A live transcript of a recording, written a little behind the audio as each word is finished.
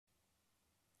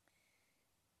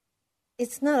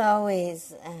It's not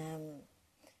always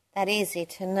that easy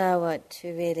to know what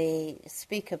to really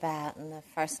speak about on the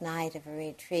first night of a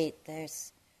retreat.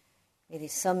 There's really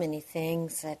so many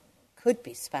things that could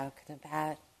be spoken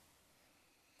about.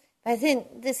 But I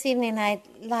think this evening I'd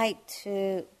like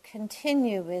to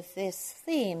continue with this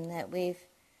theme that we've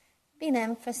been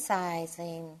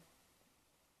emphasizing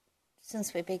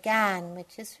since we began,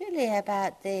 which is really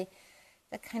about the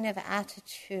kind of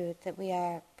attitude that we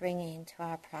are bringing to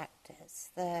our practice,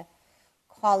 the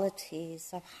qualities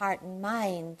of heart and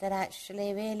mind that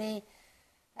actually really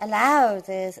allow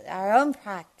our own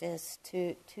practice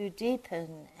to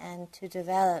deepen and to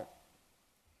develop.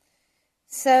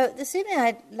 So this evening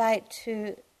I'd like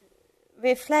to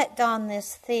reflect on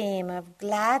this theme of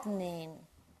gladdening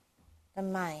the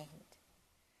mind,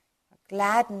 or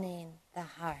gladdening the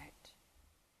heart.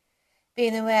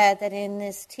 Being aware that in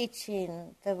this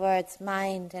teaching the words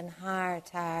mind and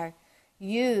heart are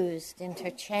used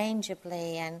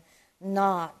interchangeably and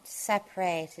not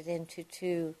separated into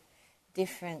two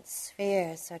different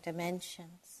spheres or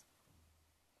dimensions.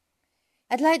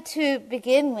 I'd like to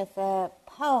begin with a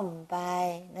poem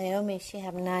by Naomi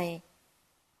Shihab.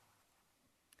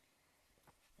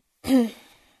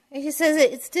 She says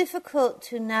it's difficult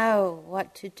to know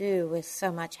what to do with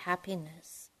so much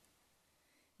happiness.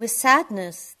 With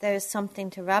sadness, there is something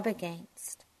to rub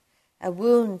against, a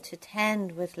wound to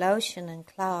tend with lotion and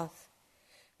cloth.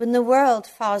 When the world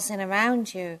falls in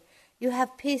around you, you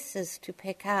have pieces to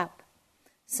pick up,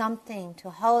 something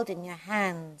to hold in your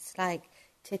hands like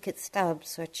ticket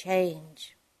stubs or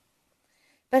change.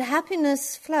 But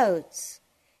happiness floats.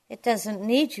 It doesn't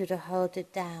need you to hold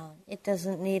it down. It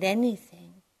doesn't need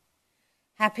anything.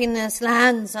 Happiness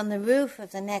lands on the roof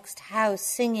of the next house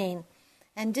singing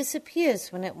and disappears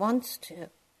when it wants to.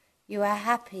 You are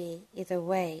happy either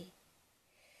way.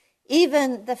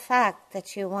 Even the fact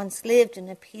that you once lived in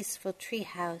a peaceful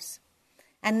treehouse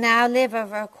and now live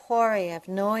over a quarry of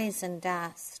noise and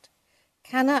dust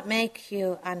cannot make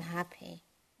you unhappy.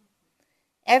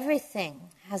 Everything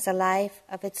has a life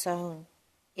of its own.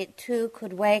 It too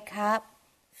could wake up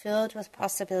filled with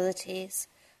possibilities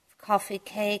of coffee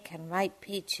cake and ripe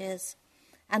peaches,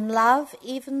 and love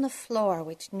even the floor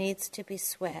which needs to be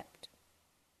swept.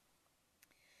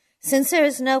 Since there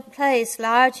is no place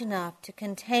large enough to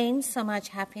contain so much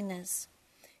happiness,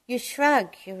 you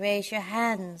shrug, you raise your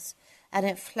hands, and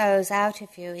it flows out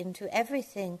of you into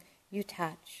everything you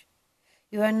touch.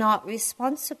 You are not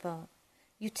responsible.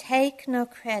 You take no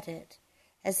credit,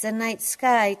 as the night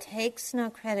sky takes no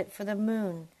credit for the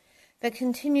moon, but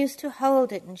continues to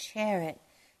hold it and share it,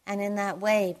 and in that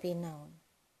way be known.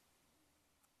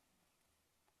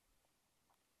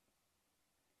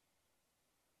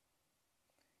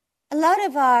 A lot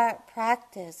of our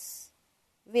practice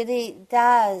really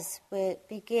does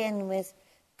begin with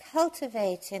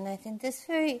cultivating, I think, this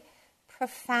very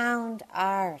profound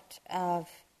art of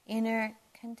inner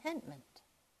contentment.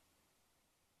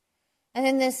 And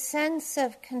in this sense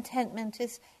of contentment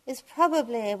is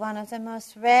probably one of the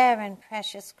most rare and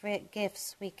precious great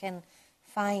gifts we can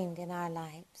find in our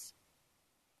lives.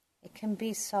 It can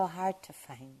be so hard to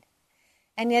find.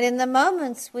 And yet in the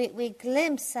moments we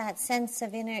glimpse that sense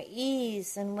of inner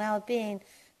ease and well-being,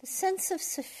 the sense of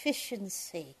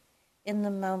sufficiency in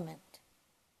the moment.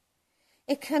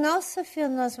 It can also feel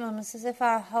in those moments as if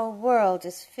our whole world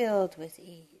is filled with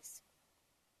ease.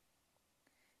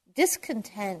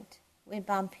 Discontent we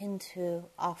bump into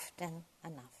often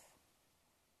enough.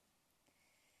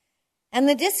 And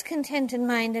the discontented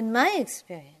mind, in my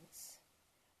experience,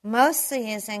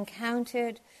 mostly is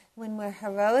encountered when we're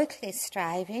heroically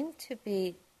striving to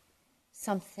be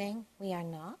something we are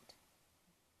not,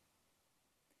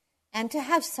 and to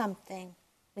have something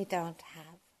we don't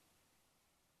have.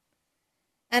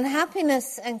 And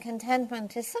happiness and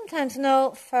contentment is sometimes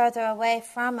no further away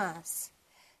from us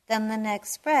than the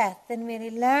next breath, than really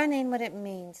learning what it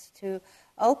means to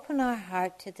open our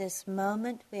heart to this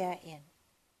moment we are in,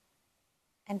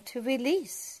 and to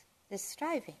release this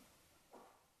striving.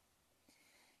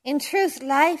 In truth,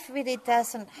 life really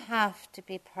doesn't have to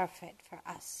be perfect for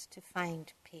us to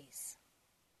find peace.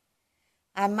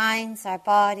 Our minds, our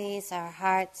bodies, our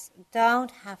hearts don't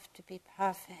have to be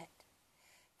perfect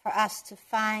for us to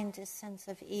find a sense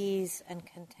of ease and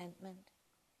contentment.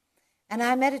 And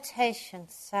our meditation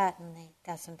certainly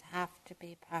doesn't have to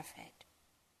be perfect.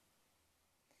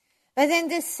 But then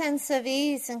this sense of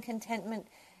ease and contentment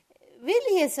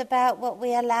really is about what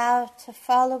we allow to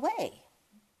fall away.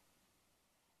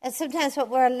 And sometimes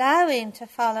what we're allowing to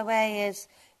fall away is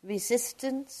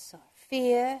resistance or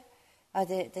fear, or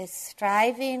the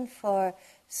striving for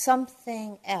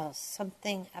something else,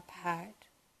 something apart.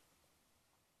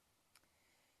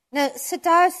 Now,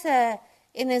 Siddhartha,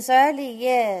 in his early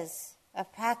years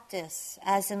of practice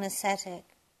as an ascetic,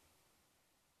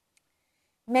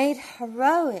 made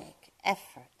heroic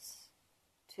efforts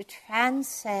to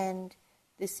transcend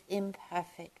this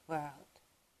imperfect world.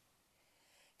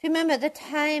 If you remember the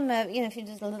time of, if you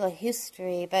did a little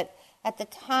history, but at the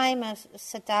time of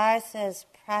Siddhartha's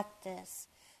practice,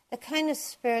 the kind of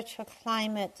spiritual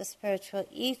climate, the spiritual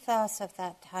ethos of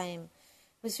that time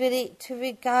was really to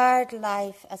regard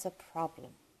life as a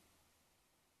problem,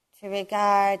 to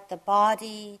regard the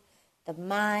body, the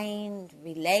mind,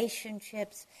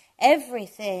 relationships,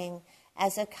 everything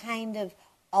as a kind of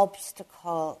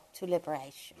obstacle to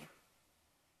liberation.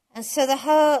 And so the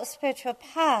whole spiritual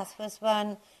path was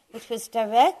one which was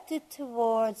directed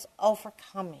towards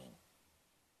overcoming,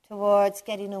 towards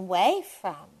getting away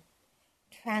from,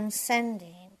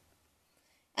 transcending.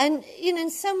 And, in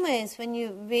some ways, when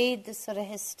you read the sort of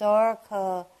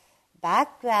historical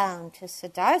background to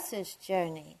Siddhartha's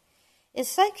journey,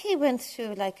 it's like he went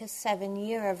through like a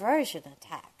 7-year aversion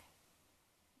attack.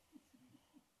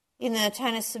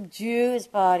 Trying to subdue his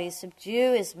body,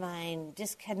 subdue his mind,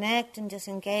 disconnect and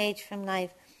disengage from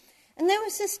life. And there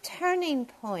was this turning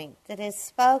point that is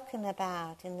spoken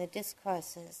about in the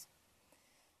discourses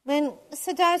when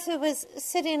Siddhartha was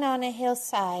sitting on a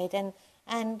hillside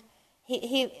and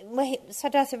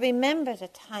Siddhartha remembered a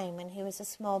time when he was a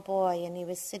small boy and he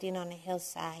was sitting on a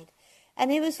hillside and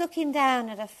he was looking down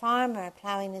at a farmer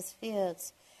ploughing his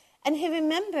fields. And he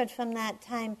remembered from that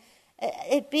time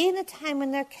it being a time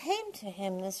when there came to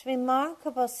him this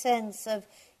remarkable sense of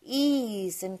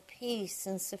ease and peace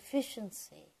and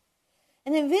sufficiency.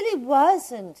 And it really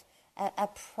wasn't a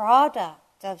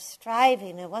product of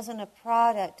striving. It wasn't a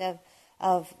product of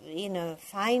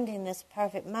finding this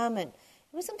perfect moment.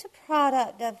 It wasn't a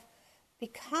product of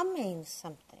becoming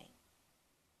something.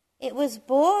 It was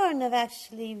born of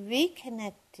actually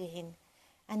reconnecting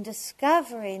and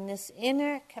discovering this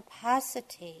inner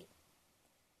capacity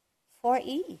for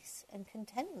ease and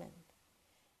contentment.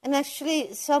 And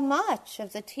actually so much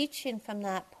of the teaching from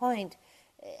that point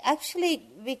actually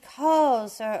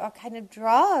recalls or kind of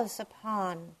draws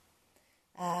upon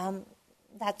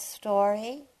that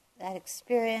story, that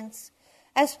experience,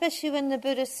 especially when the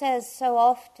Buddha says so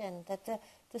often that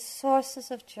the sources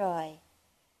of joy,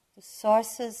 the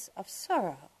sources of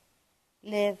sorrow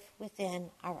live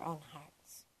within our own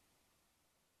hearts.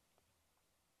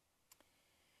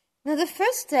 Now, the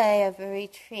first day of a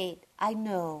retreat, I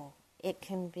know it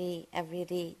can be a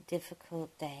really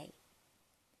difficult day.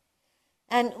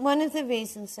 And one of the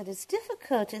reasons that it's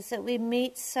difficult is that we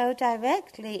meet so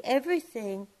directly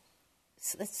everything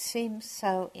that seems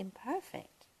so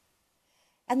imperfect.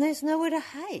 And there's nowhere to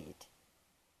hide,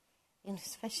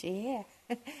 especially here.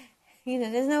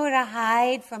 There's nowhere to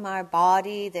hide from our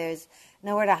body. There's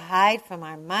nowhere to hide from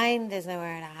our mind. There's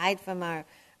nowhere to hide from our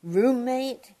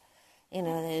roommate.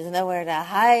 There's nowhere to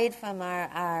hide from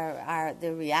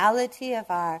the reality of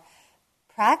our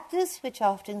practice, which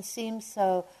often seems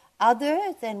so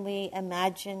other than we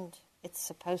imagined it's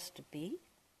supposed to be.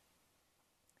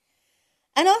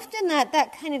 And often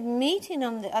that kind of meeting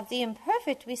of the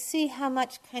imperfect, we see how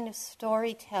much kind of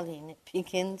storytelling it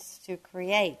begins to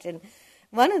create. And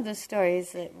one of the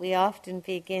stories that we often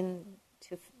begin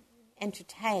to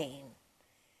entertain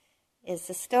is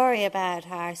the story about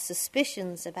our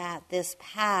suspicions about this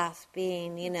path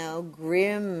being,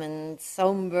 grim and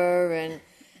somber and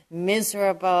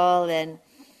miserable, and,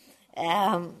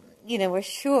 we're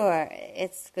sure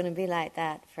it's going to be like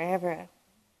that forever.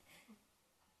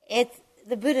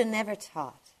 The Buddha never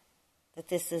taught that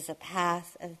this is a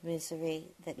path of misery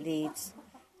that leads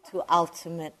to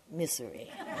ultimate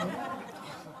misery.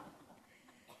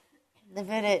 The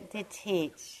Buddha did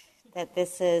teach that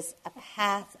this is a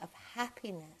path of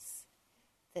happiness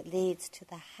that leads to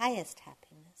the highest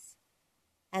happiness,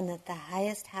 and that the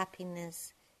highest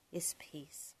happiness is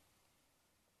peace.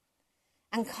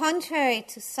 And contrary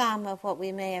to some of what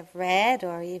we may have read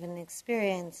or even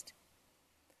experienced,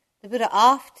 the Buddha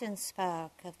often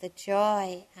spoke of the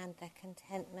joy and the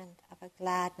contentment of a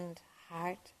gladdened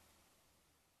heart,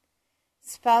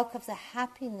 spoke of the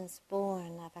happiness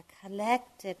born of a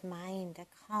collected mind, a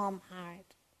calm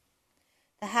heart,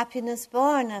 the happiness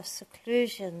born of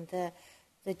seclusion,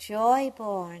 the joy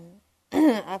born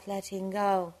of letting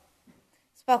go.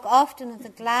 Spoke often of the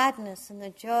gladness and the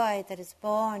joy that is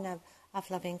born of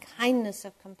loving kindness,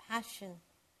 of compassion,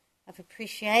 of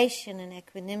appreciation and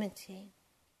equanimity.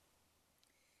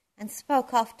 And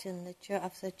spoke often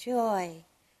of the joy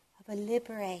of a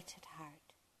liberated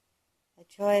heart, the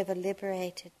joy of a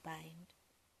liberated mind.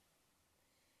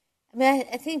 I mean,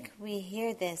 I think we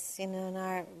hear this, and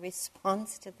our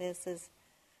response to this is,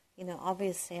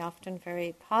 obviously often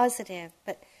very positive,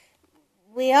 but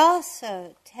we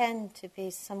also tend to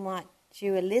be somewhat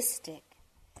dualistic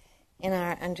in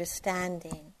our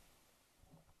understanding.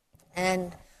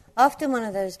 And often one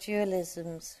of those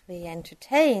dualisms we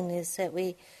entertain is that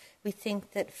we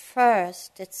think that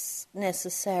first it's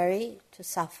necessary to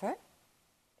suffer,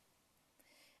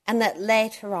 and that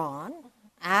later on,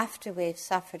 after we've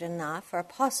suffered enough, or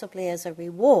possibly as a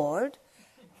reward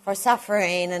for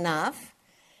suffering enough,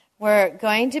 we're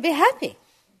going to be happy.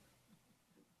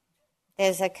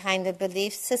 There's a kind of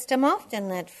belief system often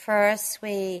that first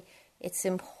it's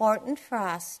important for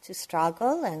us to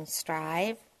struggle and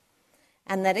strive,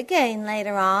 and that again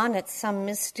later on at some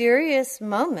mysterious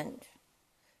moment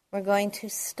we're going to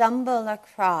stumble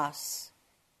across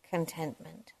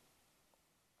contentment.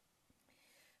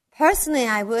 Personally,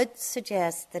 I would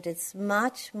suggest that it's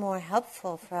much more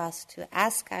helpful for us to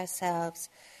ask ourselves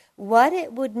what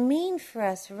it would mean for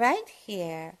us right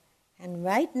here and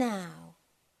right now,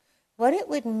 what it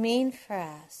would mean for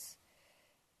us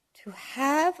to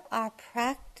have our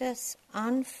practice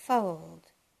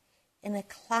unfold in a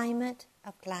climate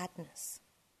of gladness,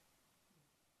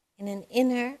 in an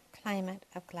inner climate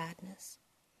of gladness.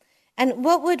 And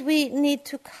what would we need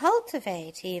to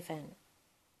cultivate even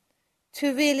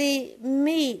to really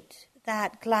meet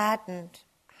that gladdened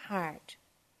heart?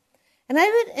 And I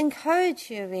would encourage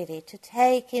you really to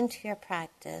take into your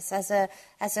practice as a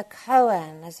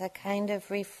koan, as a kind of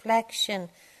reflection,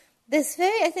 I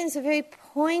think it's a very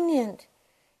poignant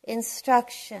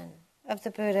instruction of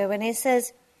the Buddha when he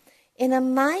says, in a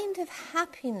mind of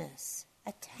happiness,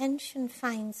 attention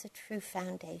finds a true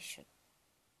foundation.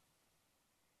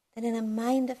 That in a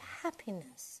mind of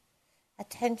happiness,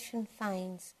 attention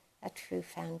finds a true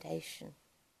foundation.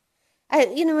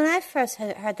 When I first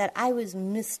heard that, I was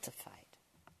mystified.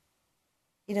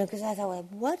 Because I thought, well,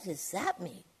 what does that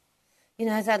mean?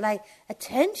 I thought,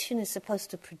 attention is supposed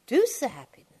to produce the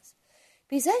happiness.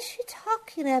 But he's actually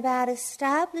talking about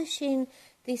establishing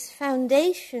these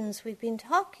foundations we've been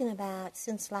talking about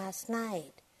since last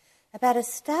night, about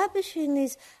establishing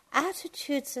these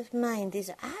attitudes of mind,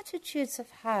 these attitudes of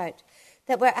heart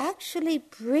that we're actually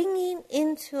bringing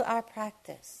into our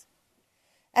practice.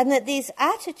 And that these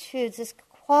attitudes, this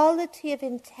quality of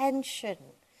intention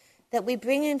that we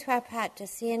bring into our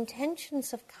practice, the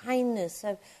intentions of kindness,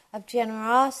 of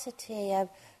generosity,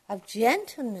 of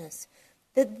gentleness,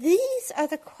 that these are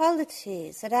the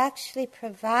qualities that actually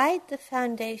provide the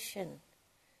foundation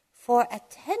for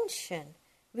attention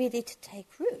really to take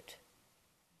root.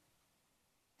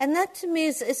 And that to me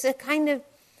is it's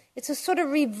a sort of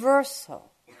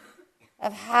reversal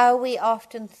of how we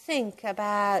often think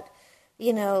about,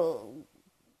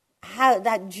 how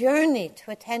that journey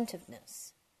to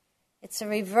attentiveness. It's a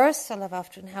reversal of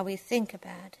often how we think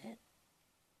about it.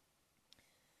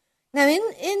 Now,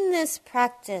 in this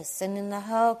practice and in the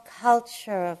whole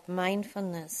culture of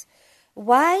mindfulness,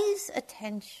 wise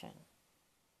attention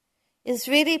is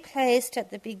really placed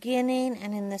at the beginning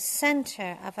and in the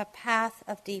center of a path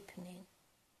of deepening.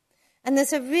 And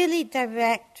there's a really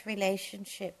direct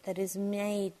relationship that is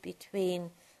made between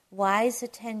wise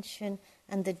attention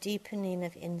and the deepening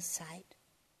of insight.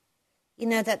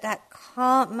 That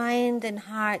calm mind and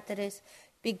heart that is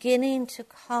beginning to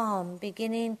calm,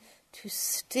 beginning to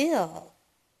still,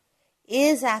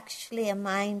 is actually a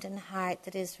mind and heart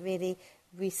that is really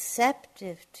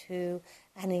receptive to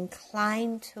and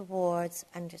inclined towards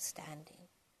understanding.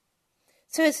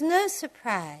 So it's no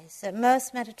surprise that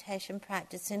most meditation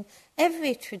practice in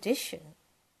every tradition,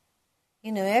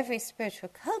 every spiritual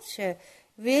culture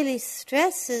really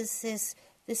stresses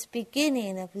this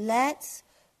beginning of let's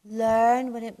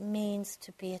learn what it means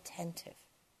to be attentive.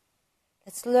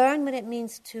 Let's learn what it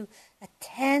means to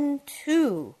attend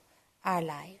to our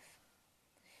life.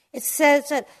 It's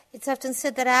often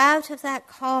said that out of that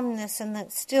calmness and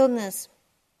that stillness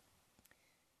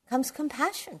comes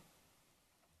compassion.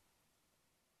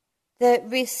 The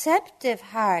receptive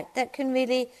heart that can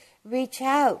really reach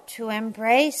out to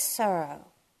embrace sorrow.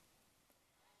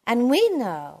 And we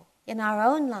know in our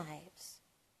own lives,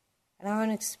 in our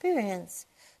own experience,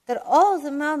 that all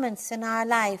the moments in our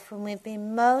life when we've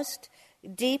been most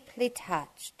deeply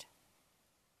touched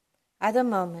are the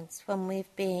moments when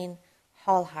we've been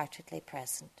wholeheartedly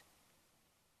present,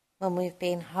 when we've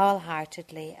been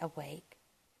wholeheartedly awake.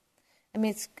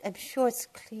 I'm sure it's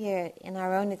clear in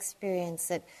our own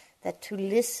experience that to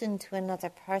listen to another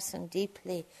person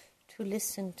deeply, to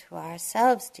listen to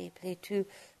ourselves deeply, to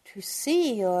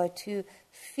see or to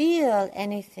feel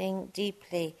anything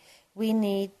deeply, we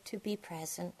need to be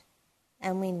present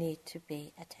and we need to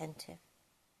be attentive.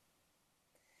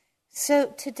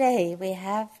 So today we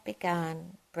have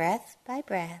begun breath by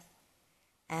breath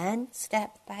and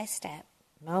step by step,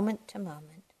 moment to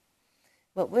moment.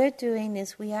 What we're doing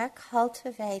is we are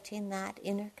cultivating that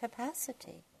inner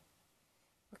capacity.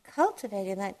 We're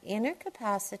cultivating that inner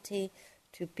capacity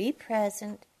to be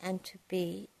present and to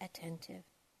be attentive.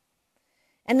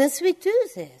 And as we do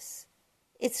this,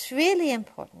 it's really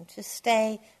important to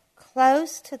stay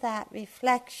close to that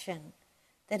reflection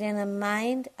that in a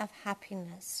mind of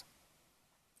happiness,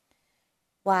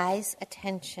 wise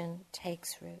attention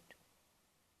takes root.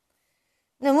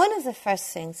 Now, one of the first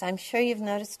things I'm sure you've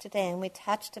noticed today, and we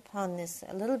touched upon this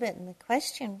a little bit in the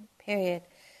question period,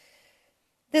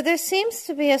 that there seems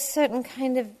to be a certain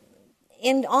kind of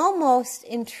almost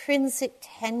intrinsic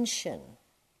tension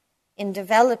in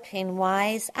developing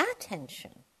wise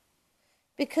attention.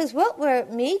 Because what we're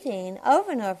meeting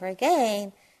over and over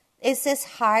again is this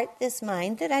heart, this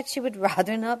mind that actually would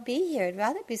rather not be here, it'd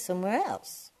rather be somewhere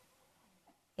else.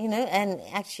 And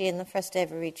actually in the first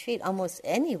ever retreat, almost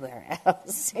anywhere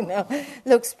else,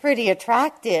 looks pretty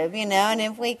attractive, and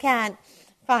if we can't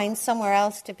find somewhere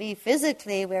else to be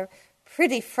physically, we're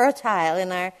pretty fertile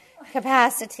in our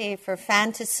capacity for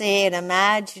fantasy and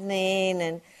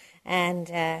imagining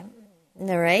and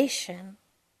narration.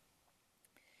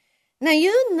 Now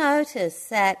you notice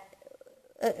that,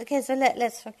 okay, so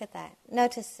let's look at that.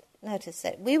 Notice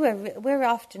that we're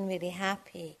often really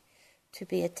happy to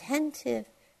be attentive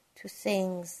to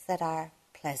things that are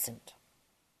pleasant.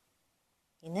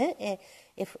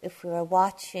 If we were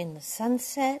watching the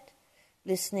sunset,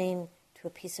 listening to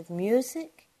a piece of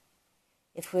music,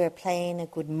 if we were playing a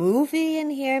good movie in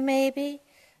here maybe,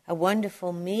 a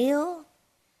wonderful meal,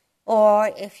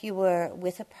 or if you were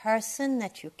with a person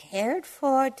that you cared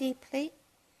for deeply,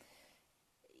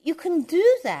 you can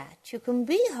do that. You can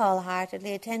be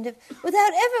wholeheartedly attentive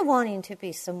without ever wanting to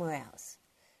be somewhere else.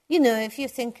 If you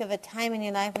think of a time in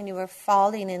your life when you were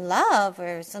falling in love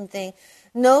or something,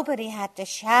 nobody had to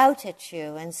shout at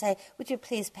you and say, would you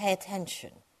please pay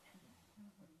attention?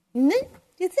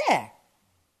 You're there.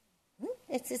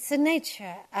 It's the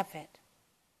nature of it.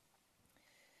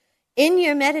 In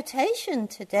your meditation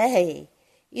today,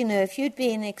 if you'd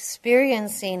been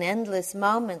experiencing endless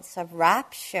moments of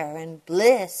rapture and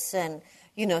bliss and,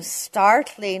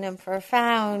 startling and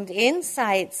profound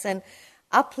insights and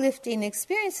uplifting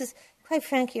experiences, quite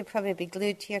frankly, you'd probably be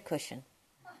glued to your cushion.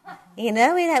 We'd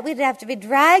have to be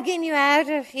dragging you out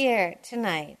of here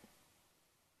tonight.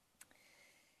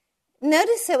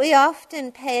 Notice that we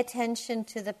often pay attention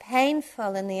to the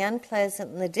painful and the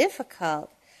unpleasant and the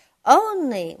difficult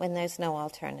only when there's no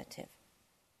alternative.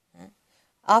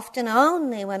 Often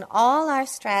only when all our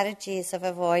strategies of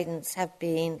avoidance have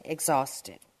been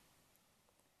exhausted.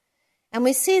 And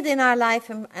we see it in our life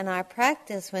and our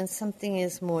practice when something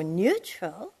is more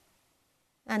neutral,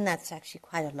 and that's actually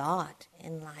quite a lot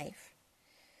in life.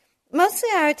 Mostly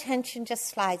our attention just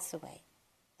slides away.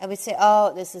 And we say,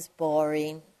 oh, this is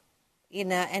boring,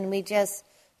 and we just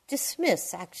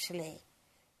dismiss, actually,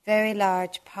 very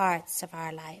large parts of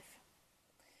our life.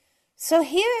 So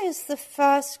here is the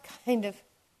first kind of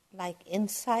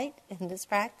insight in this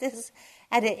practice,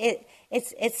 and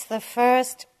it's the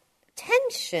first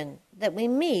tension that we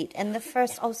meet, and the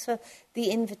first also the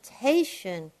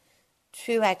invitation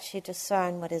to actually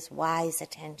discern what is wise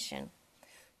attention.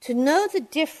 To know the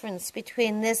difference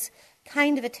between this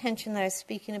kind of attention that I was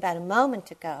speaking about a moment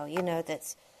ago,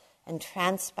 that's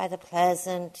entranced by the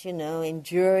pleasant,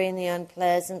 enduring the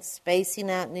unpleasant, spacing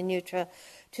out in the neutral.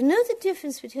 To know the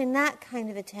difference between that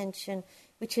kind of attention,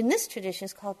 which in this tradition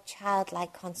is called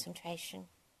childlike concentration,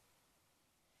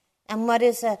 and what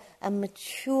is a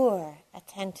mature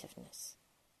attentiveness,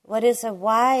 what is a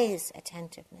wise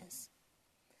attentiveness.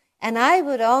 And I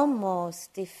would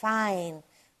almost define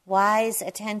wise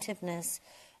attentiveness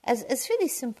as really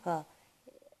simple.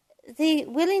 The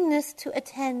willingness to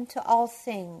attend to all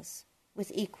things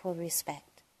with equal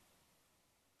respect.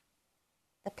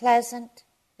 The pleasant,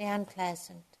 the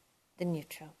unpleasant, the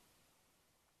neutral.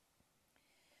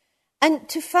 And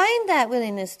to find that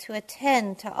willingness to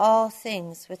attend to all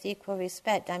things with equal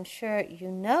respect, I'm sure you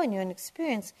know in your own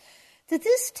experience that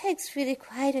this takes really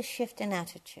quite a shift in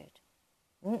attitude.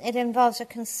 It involves a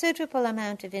considerable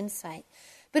amount of insight,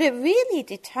 but it really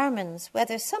determines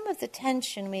whether some of the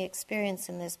tension we experience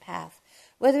in this path,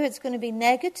 whether it's going to be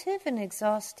negative and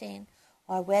exhausting,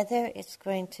 or whether it's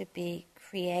going to be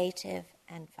creative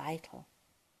and vital.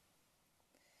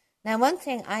 Now, one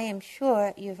thing I am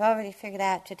sure you've already figured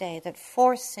out today, that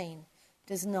forcing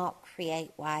does not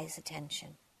create wise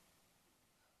attention.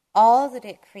 All that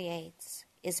it creates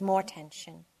is more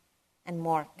tension, and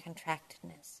more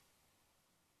contractedness.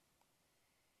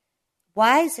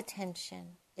 Wise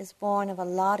attention is born of a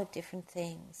lot of different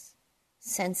things.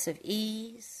 Sense of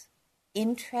ease,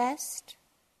 interest,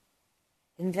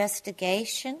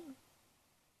 investigation,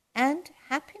 and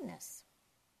happiness.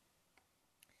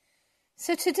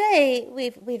 So today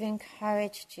we've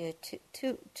encouraged you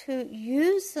to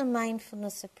use the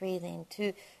mindfulness of breathing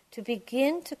to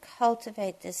begin to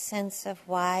cultivate this sense of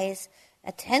wise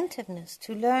attentiveness,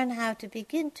 to learn how to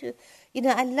begin to,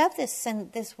 I love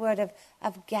this word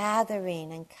of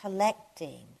gathering and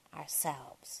collecting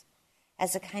ourselves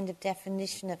as a kind of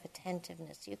definition of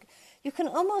attentiveness. You can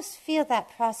almost feel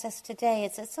that process today.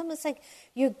 It's almost like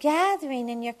you're gathering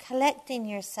and you're collecting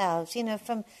yourselves,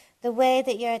 from the way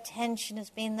that your attention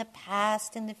has been in the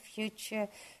past and the future,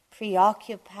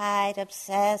 preoccupied,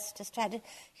 obsessed, distracted.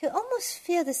 You almost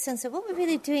feel the sense of what we're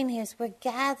really doing here is we're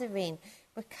gathering,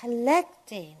 we're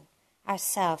collecting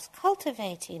ourselves,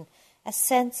 cultivating a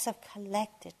sense of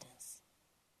collectedness.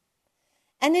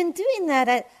 And in doing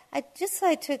that, I'd just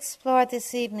like to explore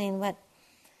this evening what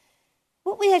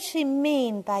we actually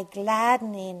mean by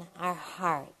gladdening our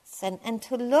hearts and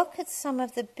to look at some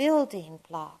of the building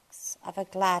blocks of a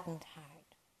gladdened heart.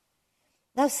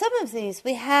 Now, some of these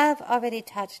we have already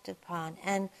touched upon,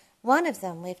 and one of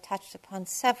them we've touched upon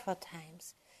several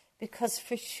times, because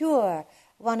for sure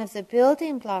one of the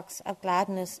building blocks of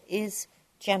gladness is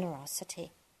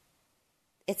generosity.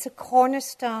 It's a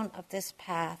cornerstone of this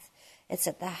path. It's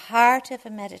at the heart of a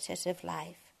meditative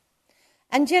life.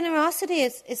 And generosity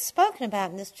is spoken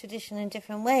about in this tradition in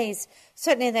different ways.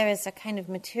 Certainly there is a kind of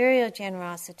material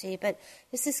generosity, but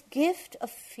there's this gift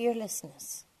of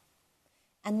fearlessness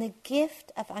and the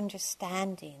gift of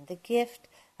understanding, the gift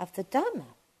of the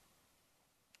Dhamma.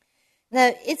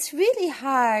 Now, it's really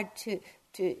hard to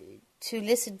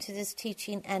listen to this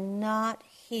teaching and not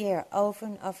hear over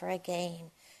and over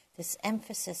again this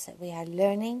emphasis that we are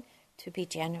learning to be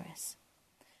generous.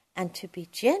 And to be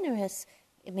generous,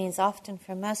 it means often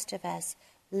for most of us,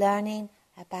 learning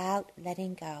about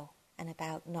letting go and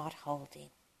about not holding.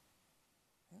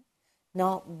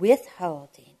 Not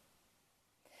withholding.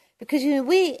 Because,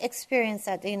 we experience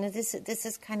that, this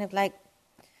is kind of like,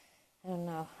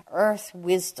 earth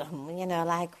wisdom,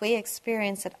 like we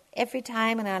experience it every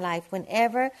time in our life,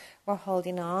 whenever we're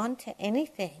holding on to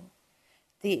anything.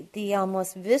 The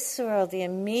almost visceral, the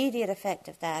immediate effect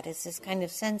of that is this kind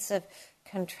of sense of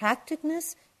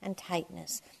contractedness and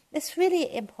tightness. It's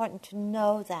really important to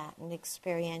know that on the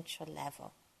experiential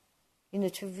level,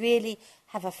 to really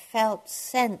have a felt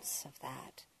sense of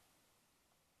that.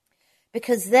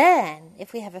 Because then,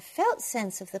 if we have a felt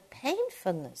sense of the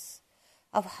painfulness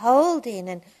of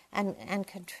holding and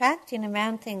contracting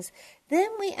around things, then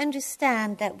we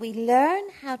understand that we learn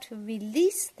how to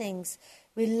release things.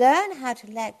 We learn how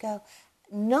to let go,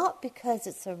 not because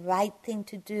it's the right thing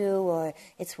to do, or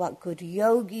it's what good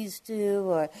yogis do,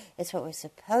 or it's what we're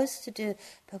supposed to do,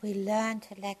 but we learn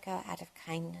to let go out of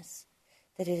kindness,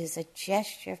 that it is a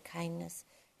gesture of kindness.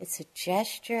 It's a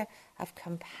gesture of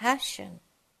compassion.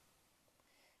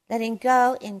 Letting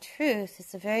go, in truth,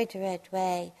 is a very direct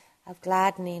way of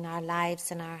gladdening our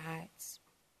lives and our hearts.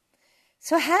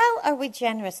 So how are we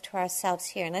generous to ourselves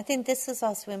here? And I think this is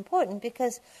also important,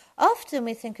 because often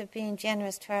we think of being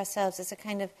generous to ourselves as a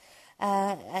kind of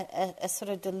a sort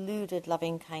of deluded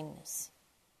loving kindness,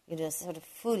 sort of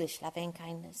foolish loving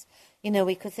kindness.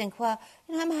 We could think, well,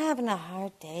 I'm having a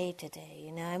hard day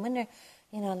today, I wonder,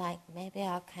 like maybe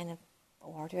I'll kind of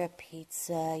order a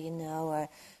pizza, or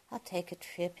I'll take a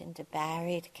trip into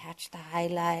Barrie to catch the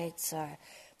highlights, or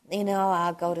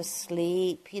I'll go to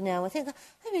sleep, I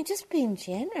think, just being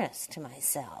generous to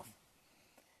myself.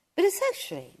 But it's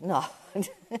actually not.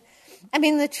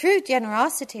 The true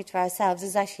generosity to ourselves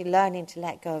is actually learning to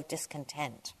let go of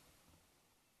discontent.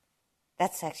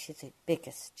 That's actually the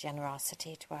biggest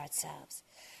generosity to ourselves.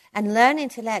 And learning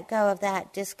to let go of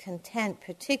that discontent,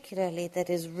 particularly that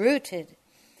is rooted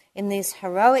in these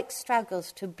heroic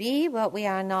struggles to be what we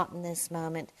are not in this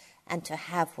moment and to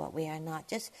have what we are not.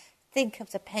 Just think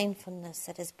of the painfulness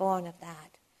that is born of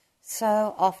that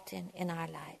so often in our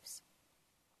lives.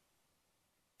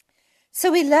 So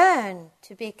we learn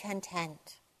to be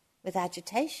content with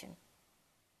agitation.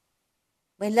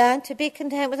 We learn to be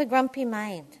content with a grumpy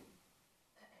mind.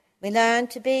 We learn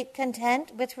to be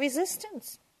content with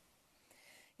resistance.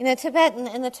 In the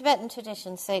Tibetan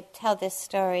traditions, they tell this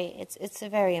story. It's a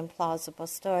very implausible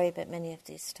story, but many of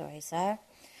these stories are.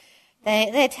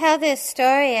 They tell this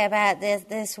story about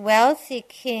this wealthy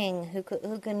king who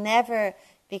could never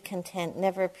be content,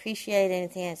 never appreciate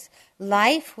anything else.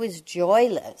 Life was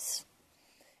joyless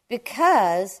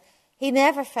because he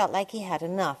never felt like he had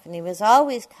enough, and he was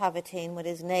always coveting what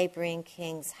his neighboring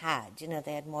kings had. You know,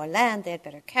 they had more land, they had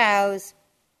better cows,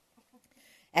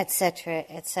 etc.,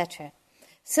 etc.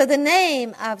 So the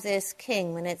name of this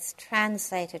king, when it's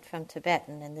translated from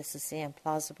Tibetan, and this is the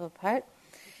implausible part,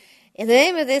 the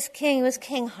name of this king was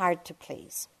King Hard to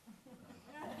Please.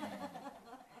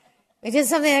 Which is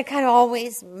something that kind of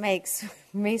always makes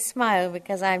me smile,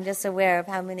 because I'm just aware of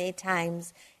how many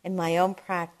times in my own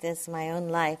practice, my own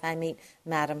life, I meet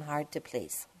Madam Hard to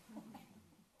Please.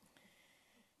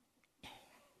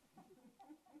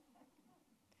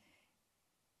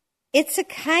 It's a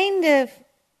kind of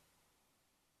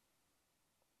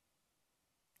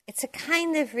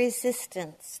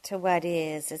resistance to what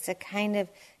is. It's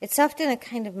often a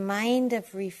kind of mind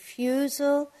of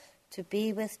refusal to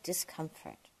be with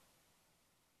discomfort.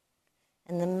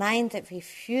 And the mind that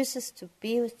refuses to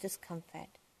be with discomfort,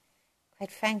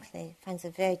 quite frankly, finds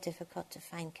it very difficult to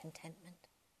find contentment.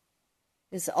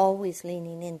 It's always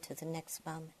leaning into the next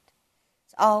moment.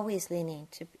 It's always leaning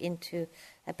into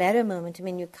a better moment. I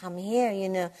mean, you come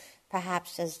here,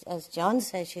 perhaps as John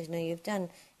says, you've done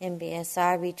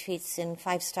MBSR retreats in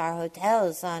 5-star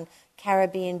hotels on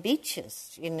Caribbean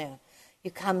beaches,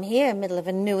 You come here, middle of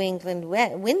a New England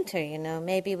winter,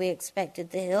 maybe we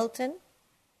expected the Hilton.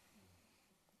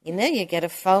 You get a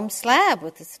foam slab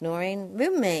with a snoring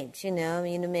roommate,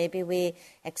 maybe we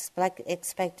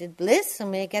expected bliss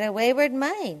and we get a wayward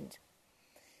mind.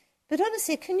 But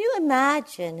honestly, can you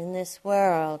imagine in this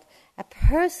world a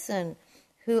person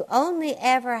who only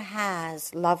ever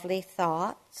has lovely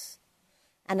thoughts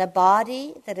and a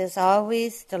body that is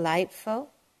always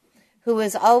delightful, who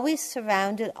is always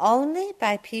surrounded only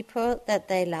by people that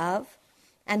they love,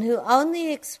 and who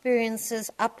only experiences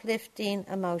uplifting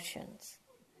emotions?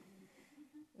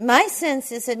 My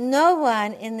sense is that no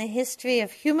one in the history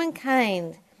of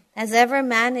humankind has ever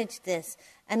managed this.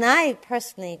 And I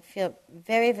personally feel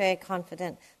very, very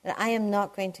confident that I am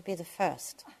not going to be the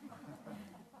first.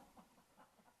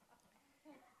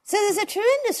 So there's a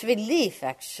tremendous relief,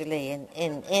 actually,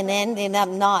 in ending up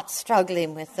not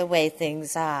struggling with the way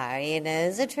things are.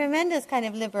 There's a tremendous kind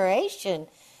of liberation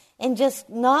in just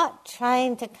not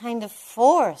trying to kind of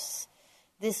force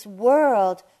this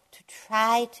world to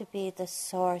try to be the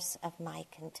source of my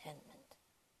contentment.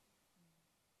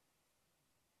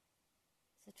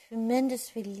 It's a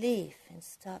tremendous relief in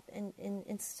stopping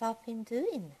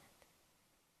doing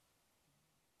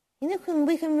that.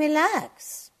 We can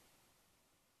relax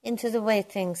into the way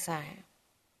things are.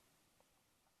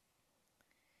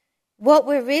 What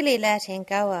we're really letting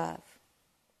go of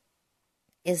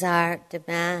is our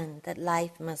demand that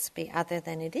life must be other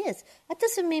than it is. That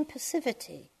doesn't mean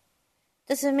passivity.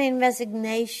 It doesn't mean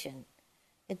resignation.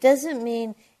 It doesn't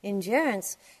mean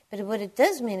endurance. But what it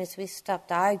does mean is we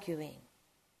stopped arguing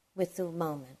with the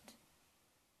moment.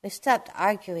 We stopped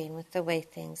arguing with the way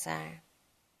things are.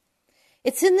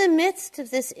 It's in the midst of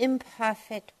this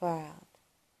imperfect world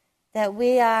that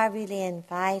we are really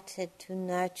invited to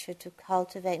nurture, to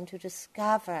cultivate, and to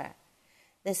discover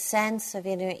the sense of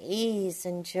inner ease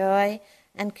and joy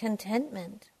and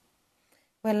contentment.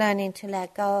 We're learning to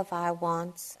let go of our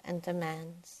wants and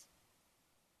demands.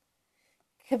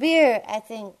 Kabir, I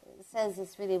think, says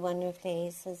this really wonderfully.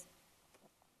 He says,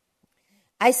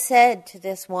 I said to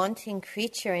this wanting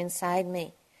creature inside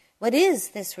me, what is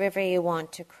this river you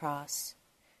want to cross?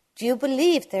 Do you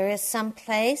believe there is some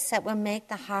place that will make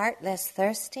the heart less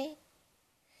thirsty?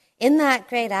 In that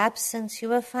great absence you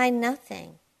will find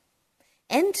nothing.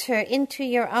 Enter into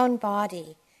your own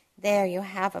body. There you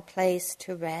have a place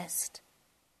to rest.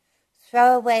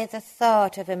 Throw away the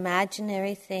thought of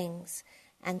imaginary things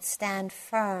and stand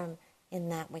firm in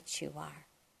that which you are.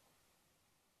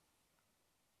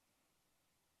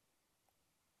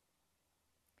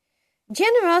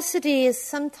 Generosity is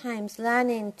sometimes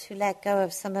learning to let go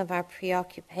of some of our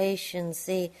preoccupations,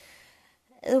 the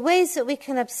ways that we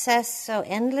can obsess so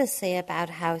endlessly about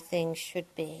how things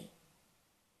should be.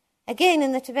 Again,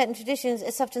 in the Tibetan traditions,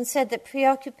 it's often said that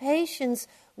preoccupations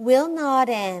will not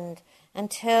end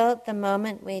until the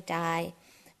moment we die,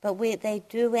 but they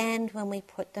do end when we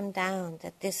put them down,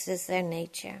 that this is their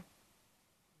nature.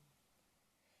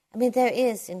 I mean, there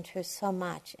is in truth so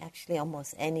much, actually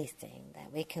almost anything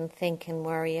that we can think and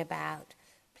worry about,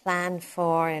 plan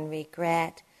for and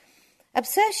regret.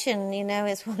 Obsession,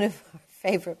 is one of our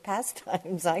favorite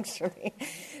pastimes, actually.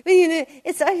 But,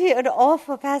 it's actually an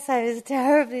awful pastime. It's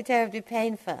terribly, terribly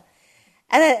painful.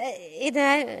 And,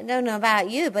 I don't know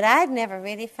about you, but I've never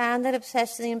really found that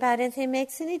obsessing about anything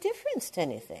makes any difference to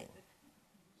anything.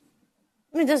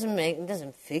 I mean, it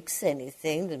doesn't fix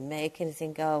anything, doesn't make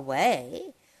anything go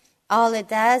away. all it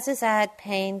does is add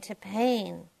pain to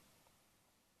pain.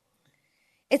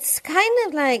 It's kind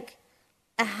of like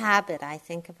a habit, I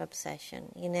think, of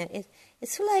obsession.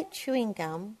 It's like chewing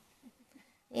gum.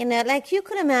 Like you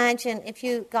could imagine if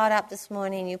you got up this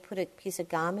morning and you put a piece of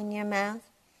gum in your mouth,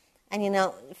 and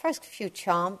the first few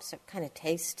chomps are kind of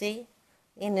tasty,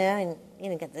 and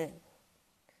get the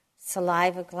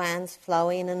saliva glands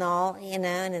flowing and all,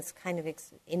 and it's kind of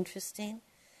interesting.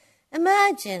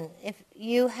 Imagine if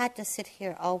you had to sit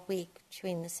here all week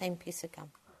chewing the same piece of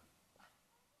gum.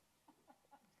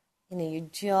 Your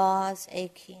jaws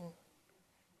aching,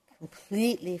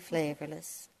 completely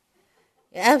flavorless.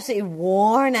 You're absolutely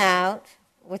worn out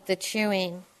with the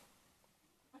chewing.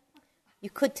 You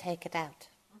could take it out.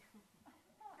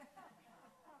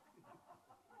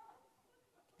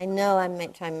 I know I'm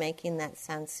making that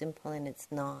sound simple, and it's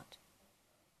not.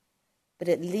 But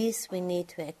at least we need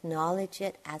to acknowledge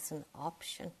it as an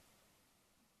option.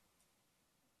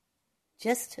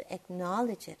 Just to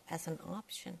acknowledge it as an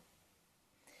option.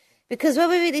 Because what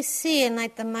we really see in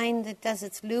the mind that does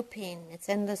its looping, its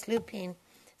endless looping,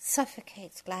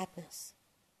 suffocates gladness.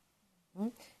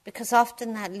 Because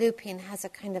often that looping has a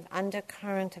kind of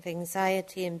undercurrent of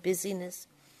anxiety and busyness.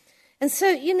 And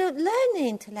so,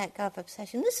 learning to let go of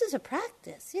obsession, this is a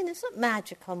practice. It's not a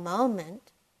magical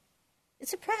moment.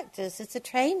 It's a practice. It's a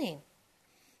training.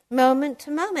 Moment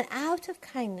to moment, out of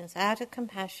kindness, out of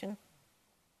compassion.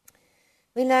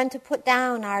 We learn to put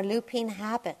down our looping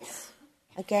habits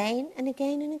again and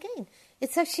again and again.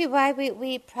 It's actually why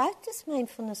we practice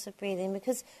mindfulness of breathing,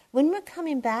 because when we're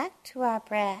coming back to our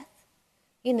breath,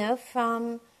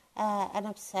 from an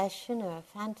obsession or a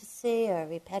fantasy or a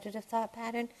repetitive thought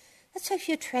pattern, that's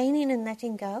actually a training in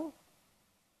letting go.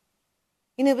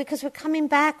 Because we're coming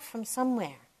back from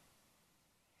somewhere.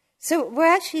 So we're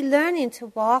actually learning to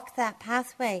walk that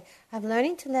pathway of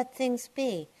learning to let things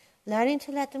be, learning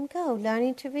to let them go,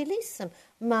 learning to release them,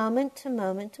 moment to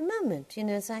moment to moment.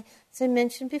 As I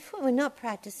mentioned before, we're not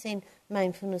practicing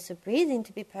mindfulness of breathing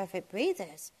to be perfect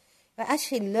breathers. We're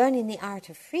actually learning the art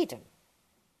of freedom,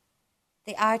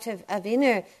 the art of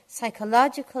inner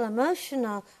psychological,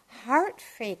 emotional, heart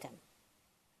freedom.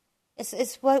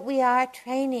 It's what we are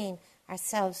training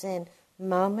ourselves in,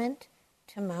 moment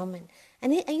to moment.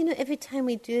 And every time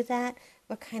we do that,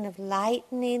 we're kind of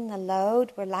lightening the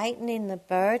load, we're lightening the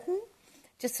burden,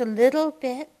 just a little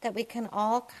bit that we can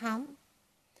all carry.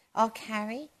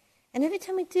 And every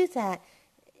time we do that,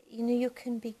 you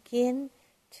can begin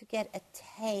to get a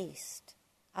taste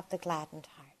of the gladdened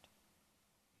heart.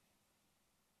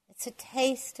 It's a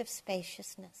taste of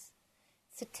spaciousness.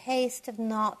 It's a taste of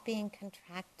not being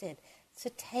contracted. It's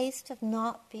a taste of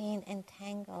not being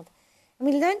entangled.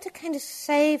 And we learn to kind of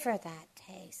savor that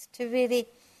taste, to really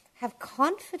have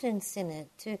confidence in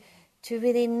it, to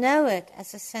really know it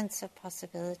as a sense of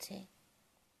possibility.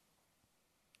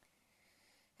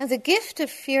 Now, the gift of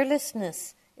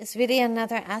fearlessness is really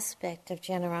another aspect of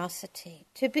generosity,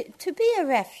 to be a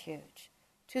refuge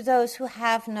to those who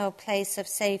have no place of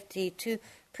safety, to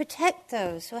protect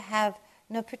those who have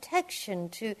no protection,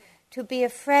 to be a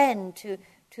friend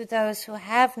to those who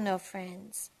have no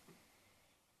friends.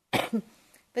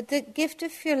 But the gift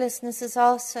of fearlessness is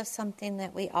also something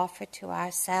that we offer to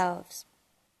ourselves.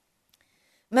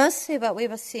 Mostly what we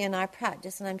will see in our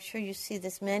practice, and I'm sure you see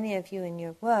this, many of you in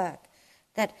your work,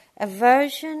 that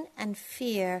aversion and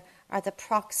fear are the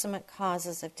proximate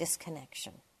causes of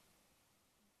disconnection.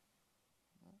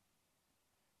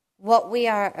 What we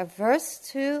are averse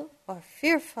to or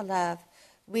fearful of,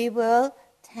 we will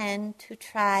tend to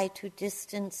try to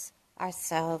distance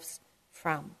ourselves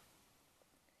from.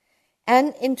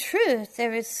 And in truth,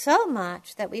 there is so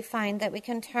much that we find that we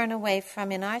can turn away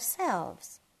from in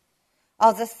ourselves.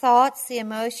 All the thoughts, the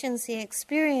emotions, the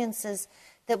experiences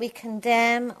that we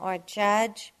condemn or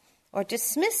judge or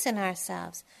dismiss in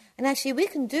ourselves. And actually we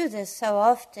can do this so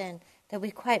often that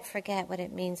we quite forget what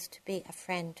it means to be a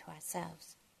friend to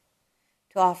ourselves,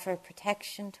 to offer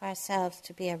protection to ourselves,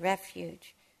 to be a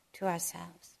refuge to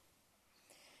ourselves.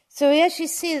 So we actually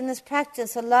see in this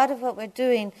practice, a lot of what we're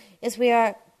doing is we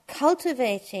are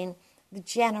cultivating the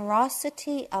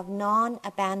generosity of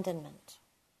non-abandonment.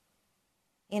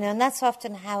 And that's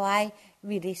often how I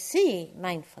really see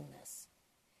mindfulness.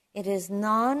 It is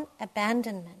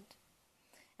non-abandonment.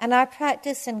 And our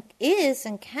practice is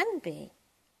and can be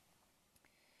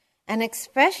an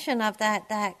expression of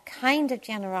that kind of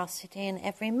generosity in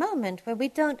every moment, where we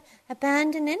don't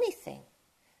abandon anything.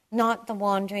 Not the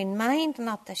wandering mind,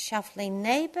 not the shuffling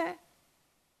neighbor,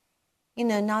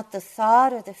 not the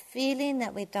thought or the feeling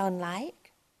that we don't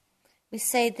like. We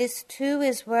say this too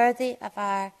is worthy of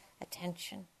our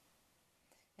attention.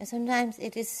 And sometimes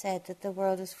it is said that the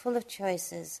world is full of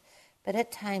choices, but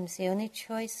at times the only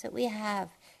choice that we have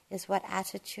is what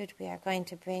attitude we are going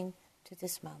to bring to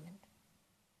this moment.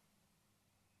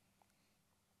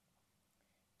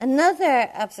 Another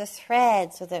of the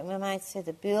threads, or that we might say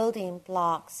the building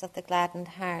blocks of the gladdened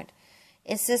heart,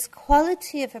 is this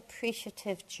quality of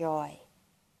appreciative joy,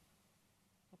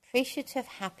 appreciative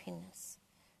happiness.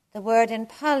 The word in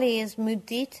Pali is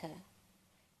mudita.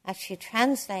 Actually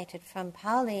translated from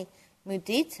Pali,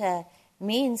 mudita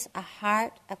means a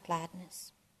heart of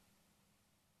gladness.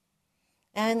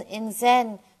 And in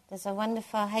Zen, there's a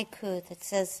wonderful haiku that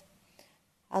says,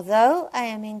 although I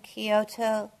am in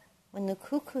Kyoto, when the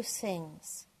cuckoo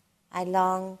sings, I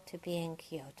long to be in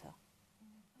Kyoto.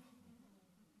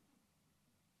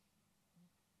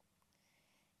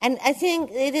 And I think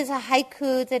it is a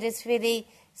haiku that is really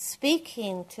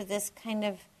speaking to this kind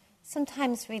of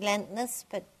sometimes relentless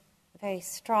but very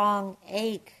strong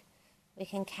ache we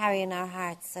can carry in our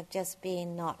hearts of just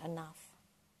being not enough.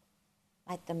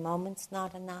 Like the moment's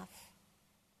not enough,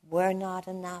 we're not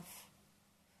enough,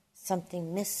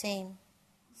 something missing,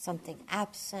 something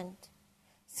absent,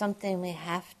 something we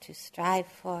have to strive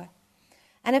for.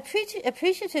 And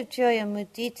appreciative joy and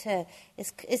mudita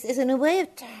is in a way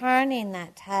of turning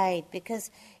that tide, because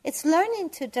it's learning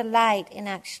to delight in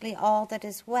actually all that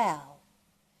is well.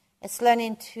 It's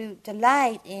learning to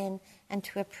delight in and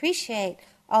to appreciate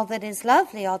all that is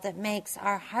lovely, all that makes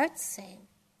our hearts sing.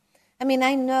 I mean,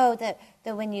 I know that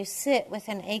when you sit with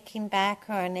an aching back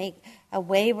or a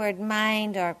wayward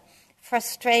mind or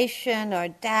frustration or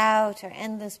doubt or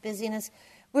endless busyness,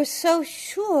 we're so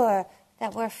sure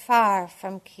that we're far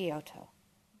from Kyoto.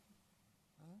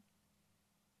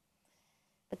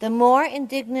 But the more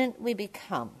indignant we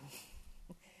become,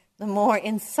 the more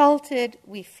insulted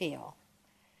we feel,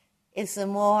 is the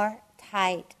more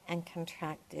tight and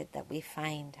contracted that we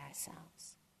find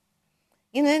ourselves.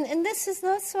 You know, and this is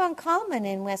not so uncommon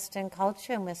in Western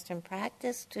culture and Western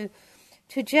practice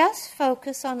to just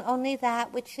focus on only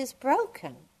that which is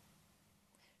broken,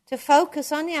 to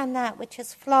focus only on that which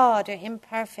is flawed or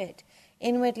imperfect,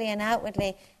 inwardly and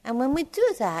outwardly. And when we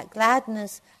do that,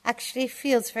 gladness actually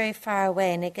feels very far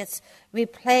away and it gets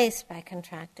replaced by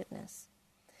contractedness.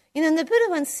 You know, and the Buddha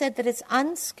once said that it's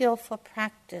unskillful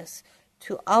practice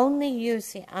to only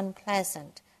use the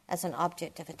unpleasant as an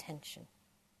object of attention.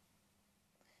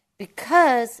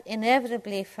 Because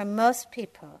inevitably for most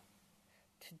people,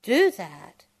 to do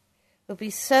that will be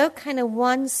so kind of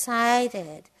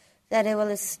one-sided that it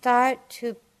will start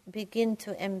to begin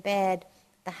to embed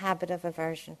the habit of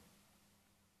aversion.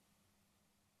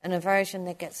 An aversion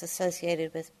that gets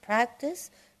associated with practice,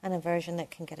 an aversion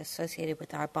that can get associated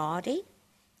with our body,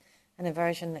 an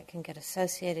aversion that can get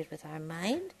associated with our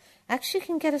mind, actually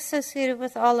can get associated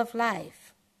with all of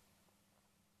life.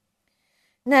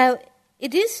 Now,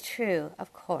 it is true,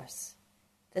 of course,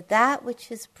 that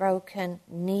which is broken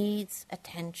needs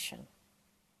attention.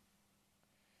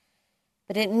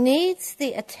 But it needs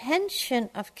the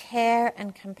attention of care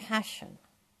and compassion,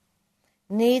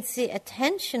 needs the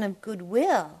attention of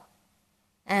goodwill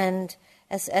and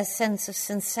a sense of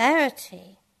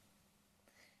sincerity.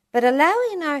 But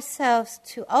allowing ourselves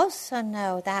to also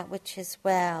know that which is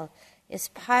well is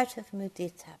part of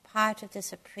mudita, part of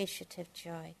this appreciative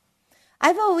joy.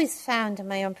 I've always found in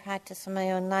my own practice, in my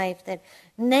own life, that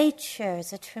nature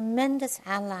is a tremendous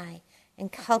ally in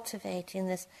cultivating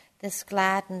this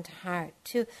gladdened heart,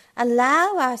 to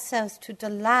allow ourselves to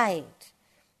delight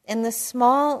in the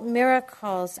small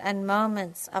miracles and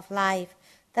moments of life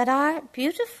that are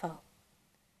beautiful,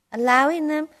 allowing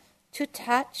them to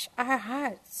touch our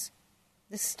hearts,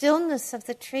 the stillness of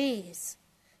the trees,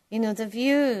 you know, the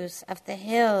views of the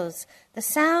hills, the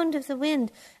sound of the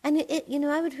wind. And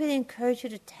I would really encourage you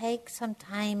to take some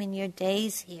time in your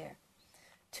days here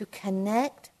to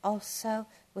connect also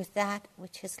with that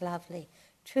which is lovely.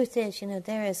 Truth is,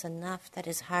 there is enough that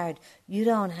is hard. You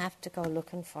don't have to go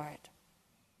looking for it.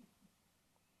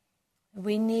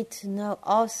 We need to know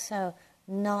also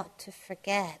not to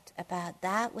forget about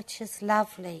that which is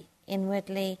lovely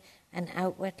inwardly and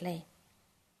outwardly.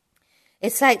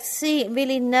 It's like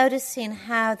really noticing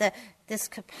how this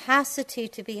capacity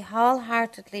to be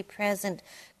wholeheartedly present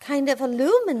kind of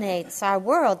illuminates our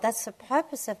world. That's the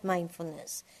purpose of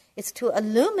mindfulness. It's to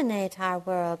illuminate our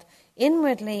world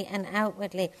inwardly and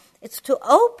outwardly. It's to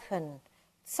open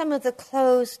some of the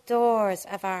closed doors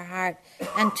of our heart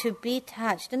and to be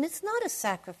touched. And it's not a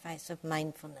sacrifice of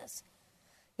mindfulness.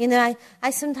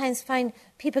 I sometimes find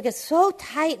people get so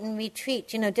tight in retreat.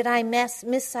 Did I miss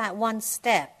that one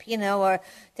step, or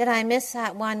did I miss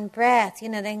that one breath?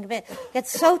 They get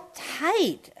so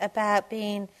tight about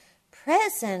being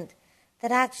present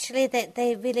that actually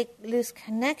they really lose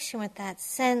connection with that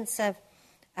sense of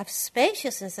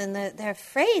spaciousness, and they're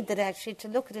afraid that actually to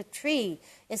look at a tree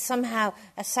is somehow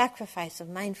a sacrifice of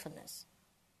mindfulness.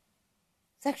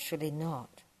 It's actually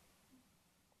not.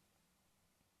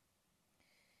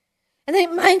 I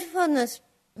think mindfulness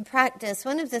practice,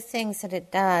 one of the things that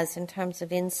it does in terms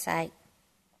of insight,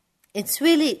 it's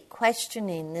really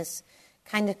questioning this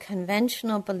kind of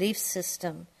conventional belief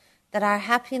system that our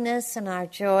happiness and our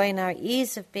joy and our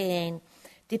ease of being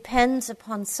depends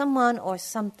upon someone or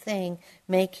something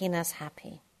making us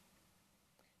happy.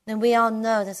 And we all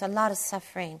know there's a lot of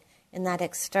suffering in that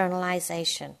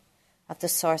externalization of the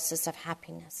sources of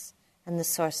happiness and the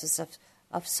sources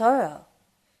of sorrow,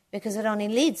 because it only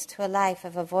leads to a life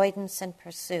of avoidance and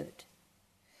pursuit.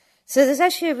 So there's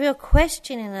actually a real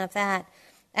questioning of that,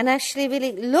 and actually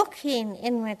really looking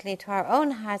inwardly to our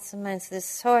own hearts and minds, this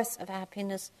source of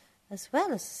happiness as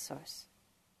well as the source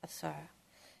of sorrow.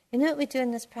 You know what we do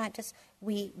in this practice?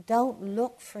 We don't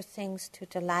look for things to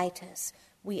delight us.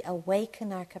 We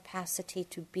awaken our capacity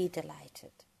to be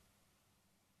delighted.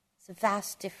 It's a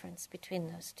vast difference between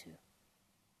those two.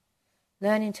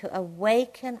 Learning to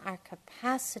awaken our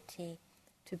capacity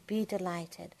to be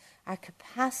delighted, our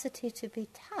capacity to be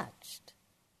touched,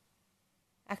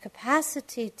 our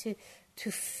capacity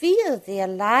to feel the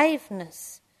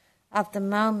aliveness of the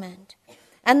moment.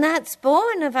 And that's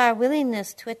born of our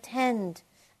willingness to attend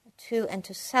to and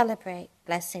to celebrate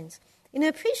blessings. You know,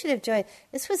 appreciative joy,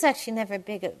 this was actually never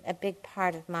a big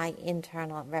part of my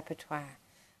internal repertoire.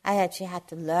 I actually had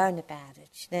to learn about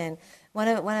it. Then one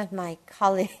of my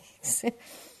colleagues,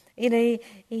 you know,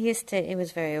 he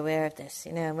was very aware of this.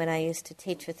 You know, and when I used to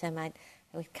teach with him, I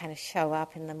would kind of show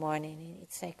up in the morning and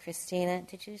he'd say, "Christina,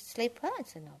 did you sleep well?" I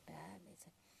said, "Not bad." He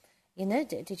said, "You know,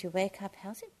 did you wake up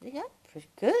healthy?" "Yeah, pretty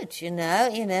good, you know.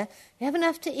 You have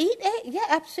enough to eat?" "Yeah,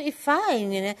 absolutely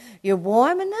fine, you know. You're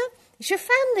warm enough? Is your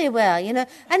family well?" You know,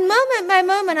 and moment by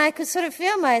moment I could sort of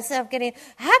feel myself getting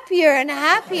happier and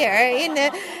happier, you know.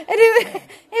 And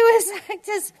it was like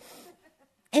just,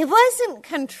 it wasn't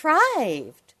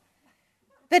contrived,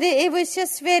 but it was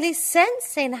just really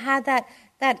sensing how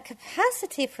that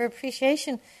capacity for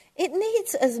appreciation, it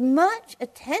needs as much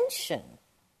attention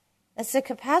as the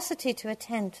capacity to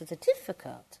attend to the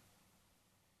difficult.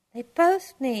 They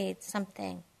both need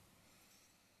something.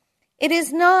 It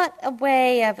is not a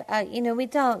way of, we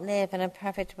don't live in a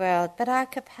perfect world, but our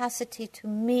capacity to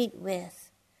meet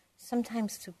with,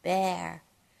 sometimes to bear,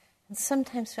 and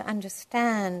sometimes to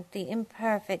understand the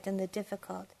imperfect and the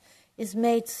difficult is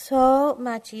made so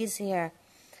much easier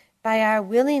by our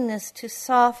willingness to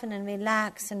soften and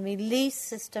relax and release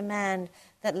this demand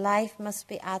that life must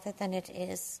be other than it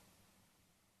is.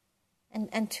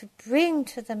 And to bring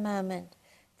to the moment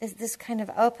this kind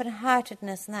of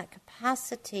open-heartedness and that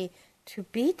capacity to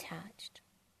be touched.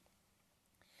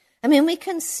 I mean, we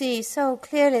can see so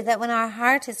clearly that when our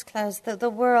heart is closed, the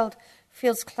world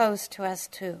feels closed to us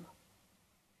too.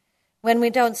 When we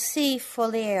don't see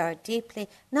fully or deeply,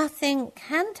 nothing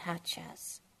can touch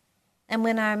us. And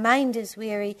when our mind is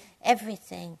weary,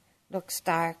 everything looks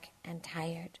dark and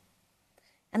tired.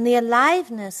 And the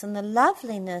aliveness and the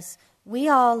loveliness we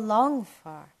all long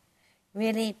for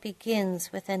really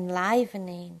begins with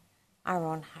enlivening our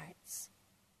own hearts.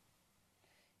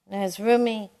 And as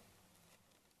Rumi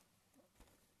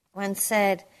once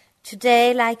said,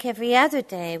 "Today, like every other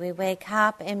day, we wake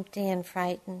up empty and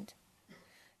frightened.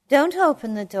 Don't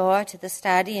open the door to the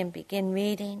study and begin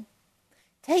reading.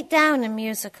 Take down a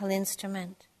musical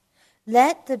instrument.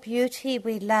 Let the beauty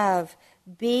we love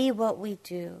be what we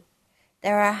do.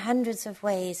 There are hundreds of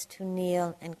ways to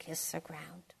kneel and kiss the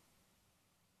ground."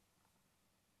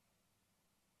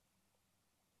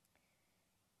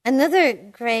 Another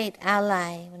great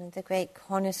ally, one of the great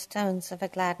cornerstones of a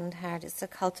gladdened heart, is the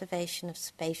cultivation of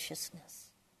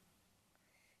spaciousness.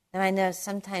 Now I know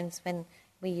sometimes when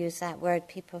we use that word,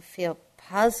 people feel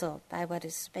puzzled by what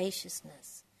is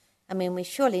spaciousness. I mean, we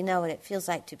surely know what it feels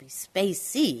like to be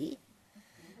spacey,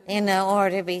 or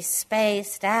to be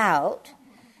spaced out.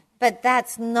 But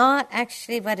that's not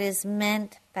actually what is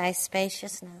meant by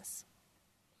spaciousness.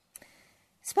 I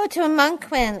spoke to a monk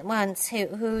once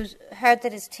who heard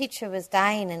that his teacher was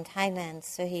dying in Thailand,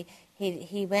 so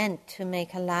he went to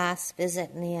make a last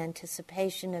visit in the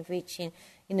anticipation of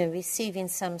receiving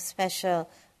some special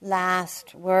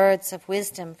last words of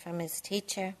wisdom from his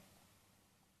teacher.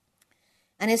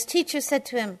 And his teacher said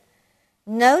to him,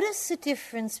 "Notice the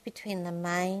difference between the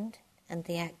mind and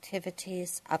the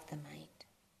activities of the mind."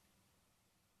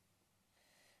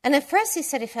 And at first he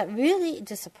said he felt really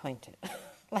disappointed.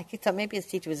 Like he thought maybe his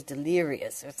teacher was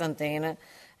delirious or something,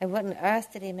 and what on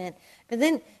earth did he mean? But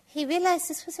then he realized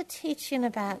this was a teaching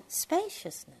about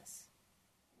spaciousness.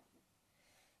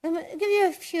 And I'll give you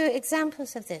a few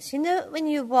examples of this. You know, when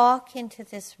you walk into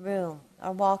this room,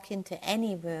 or walk into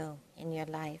any room in your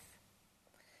life,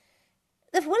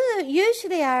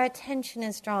 usually our attention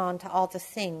is drawn to all the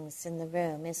things in the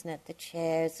room, isn't it? The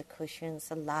chairs, the cushions,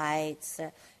 the lights,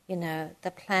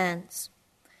 the plants.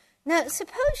 Now,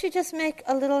 suppose you just make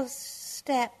a little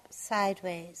step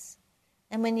sideways,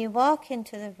 and when you walk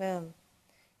into the room,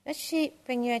 actually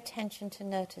bring your attention to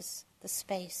notice the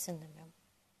space in the room.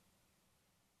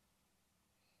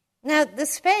 Now, the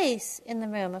space in the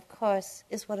room, of course,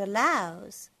 is what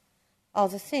allows all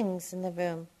the things in the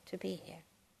room to be here.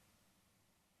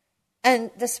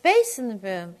 And the space in the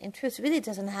room, in truth, really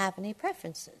doesn't have any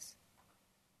preferences.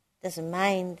 Doesn't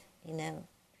mind,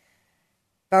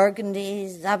 burgundy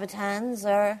zabatans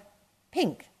or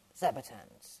pink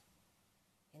zabatans.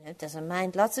 It doesn't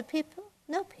mind lots of people,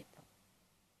 no people.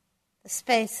 The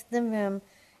space in the room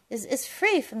is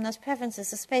free from those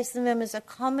preferences. The space in the room is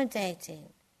accommodating.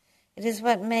 It is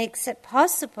what makes it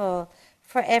possible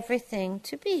for everything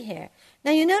to be here.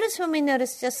 Now you notice when we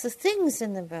notice just the things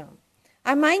in the room,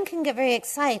 our mind can get very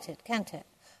excited, can't it?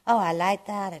 Oh, I like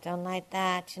that, I don't like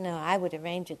that, I would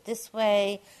arrange it this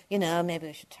way, maybe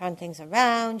we should turn things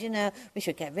around, we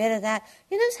should get rid of that.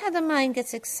 You notice how the mind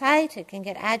gets excited, can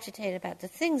get agitated about the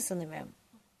things in the room.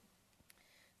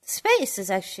 The space is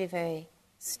actually very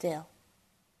still.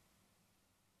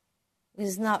 It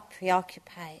is not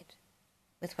preoccupied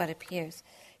with what appears.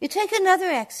 You take another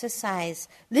exercise,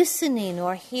 listening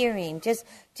or hearing,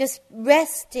 just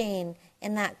resting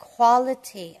in that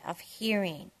quality of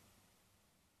hearing.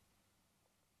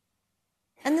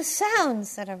 And the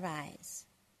sounds that arise.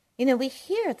 We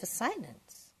hear the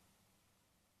silence.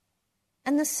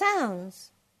 And the sounds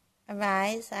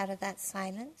arise out of that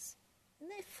silence,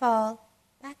 and they fall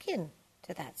back into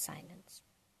that silence.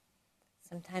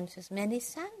 Sometimes there's many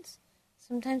sounds,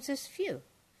 sometimes there's few.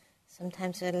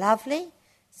 Sometimes they're lovely,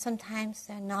 sometimes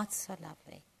they're not so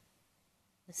lovely.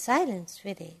 The silence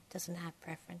really doesn't have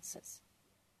preferences.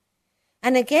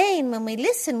 And again, when we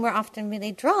listen, we're often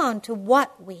really drawn to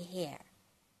what we hear.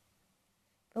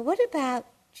 But what about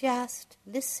just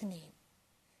listening,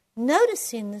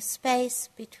 noticing the space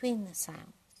between the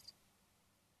sounds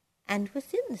and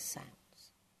within the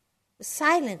sounds, the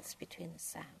silence between the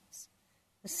sounds,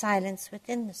 the silence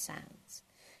within the sounds?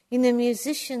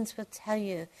 Musicians will tell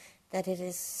you that it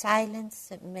is silence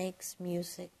that makes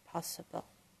music possible.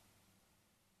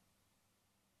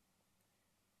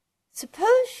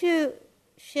 Suppose you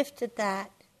shifted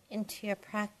that into your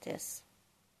practice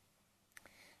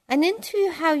and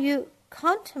into how you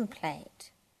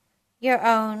contemplate your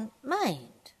own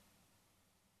mind.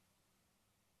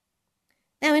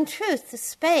 Now, in truth, the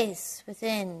space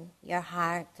within your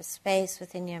heart, the space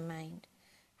within your mind,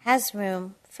 has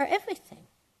room for everything.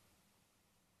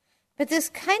 But this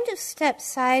kind of step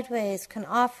sideways can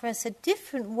offer us a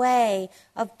different way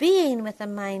of being with a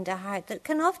mind, a heart, that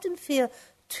can often feel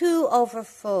too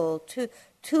overfull,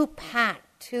 too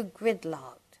packed, too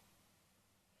gridlocked.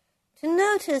 To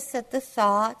notice that the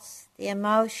thoughts, the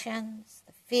emotions,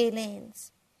 the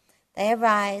feelings, they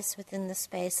arise within the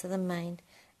space of the mind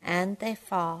and they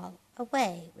fall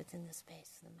away within the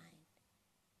space of the mind.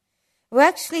 We're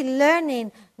actually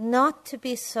learning not to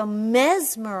be so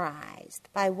mesmerized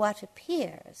by what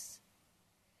appears,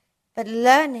 but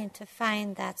learning to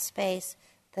find that space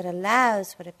that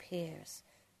allows what appears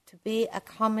to be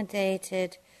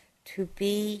accommodated, to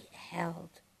be held.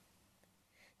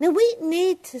 Now we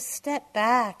need to step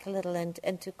back a little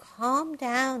and to calm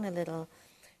down a little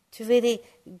to really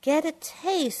get a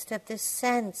taste of this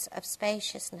sense of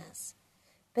spaciousness.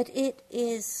 But it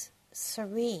is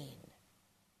serene.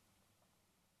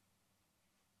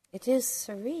 It is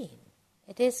serene.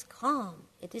 It is calm.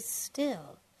 It is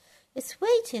still. It's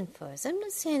waiting for us. I'm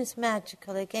not saying it's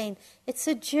magical again. It's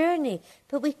a journey.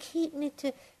 But we need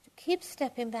to keep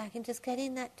stepping back and just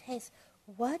getting that taste.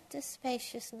 What does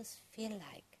spaciousness feel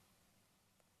like?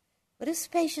 What does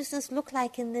spaciousness look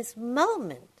like in this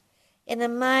moment? In a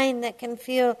mind that can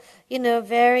feel,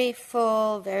 very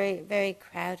full, very, very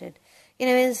crowded.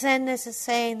 In Zen there's a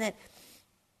saying that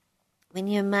when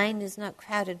your mind is not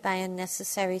crowded by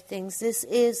unnecessary things, this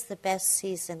is the best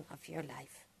season of your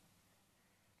life.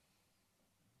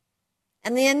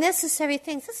 And the unnecessary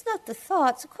things, that's not the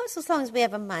thoughts. Of course, as long as we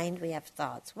have a mind, we have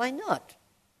thoughts. Why not?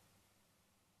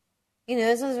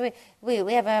 As long as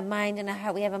we have a mind and a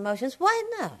heart, we have emotions. Why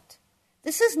not?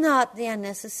 This is not the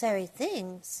unnecessary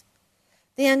things.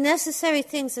 The unnecessary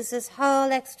things is this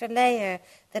whole extra layer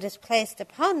that is placed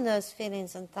upon those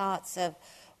feelings and thoughts of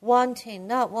wanting,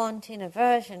 not wanting,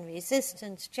 aversion,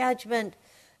 resistance, judgment,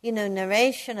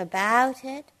 narration about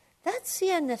it, that's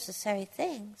the unnecessary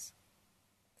things.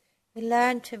 We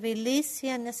learn to release the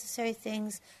unnecessary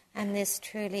things, and this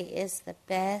truly is the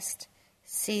best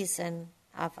season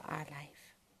of our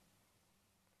life.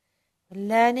 We're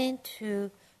learning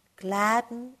to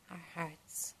gladden our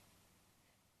hearts.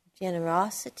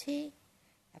 Generosity,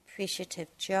 appreciative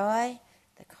joy,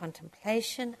 the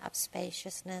contemplation of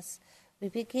spaciousness, we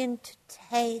begin to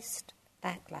taste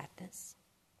that gladness.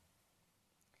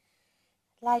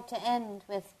 I'd like to end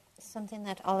with something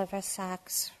that Oliver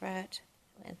Sacks wrote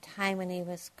at a time when he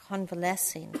was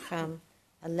convalescing from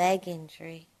a leg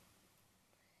injury.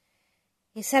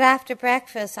 He said, after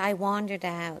breakfast I wandered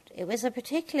out. It was a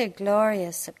particularly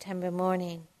glorious September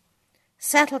morning.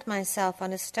 Settled myself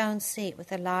on a stone seat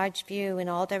with a large view in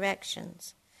all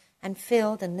directions, and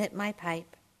filled and lit my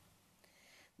pipe.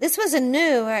 This was a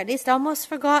new, or at least almost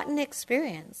forgotten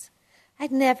experience.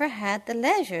 I'd never had the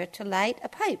leisure to light a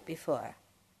pipe before,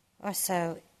 or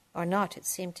so, or not, it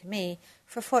seemed to me,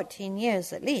 for 14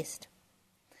 years at least.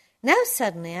 Now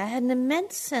suddenly I had an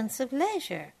immense sense of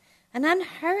leisure, an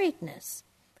unhurriedness,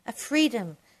 a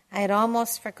freedom I had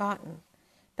almost forgotten,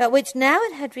 but which now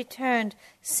it had returned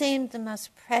seemed the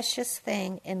most precious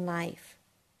thing in life.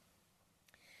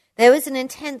 There was an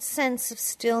intense sense of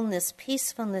stillness,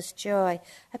 peacefulness, joy,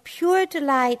 a pure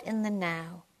delight in the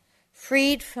now,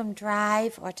 freed from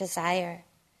drive or desire.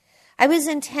 I was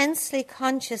intensely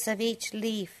conscious of each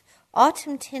leaf,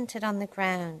 autumn-tinted on the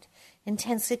ground,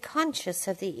 intensely conscious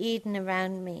of the Eden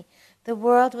around me. The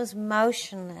world was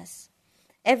motionless,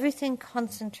 everything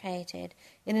concentrated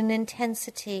in an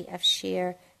intensity of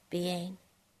sheer being.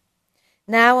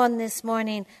 Now on this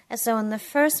morning, as though on the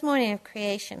first morning of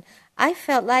creation, I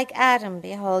felt like Adam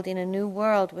beholding a new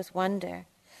world with wonder.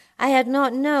 I had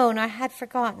not known or had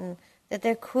forgotten that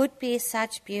there could be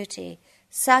such beauty,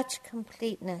 such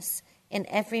completeness in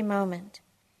every moment.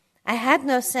 I had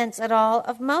no sense at all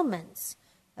of moments,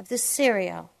 of the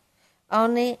serial,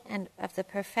 only and of the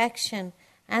perfection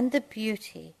and the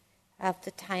beauty of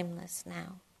the timeless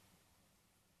now.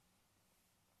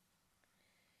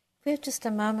 We have just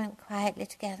a moment quietly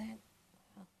together.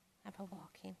 We'll have a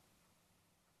walking.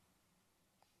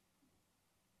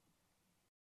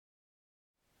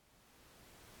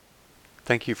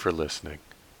 Thank you for listening.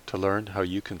 To learn how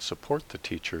you can support the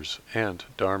teachers and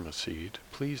Dharma Seed,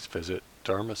 please visit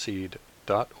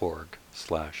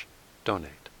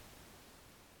dharmaseed.org/donate.